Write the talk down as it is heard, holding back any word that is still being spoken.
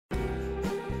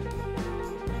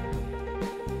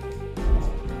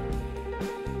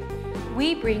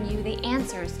we bring you the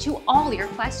answers to all your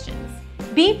questions.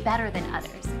 Be better than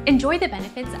others. Enjoy the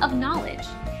benefits of knowledge.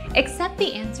 Accept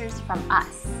the answers from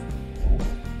us.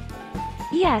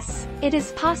 Yes, it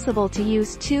is possible to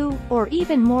use 2, or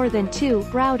even more than 2,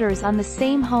 routers on the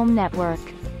same home network.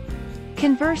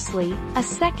 Conversely, a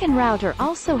second router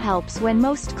also helps when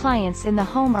most clients in the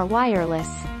home are wireless,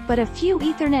 but a few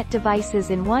Ethernet devices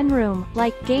in one room,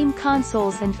 like game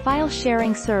consoles and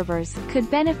file-sharing servers, could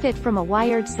benefit from a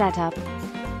wired setup.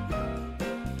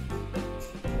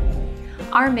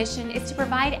 Our mission is to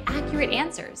provide accurate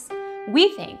answers.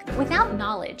 We think without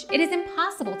knowledge, it is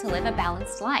impossible to live a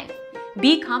balanced life.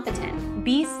 Be competent,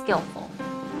 be skillful.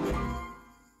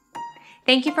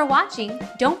 Thank you for watching.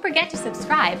 Don't forget to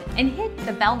subscribe and hit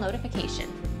the bell notification.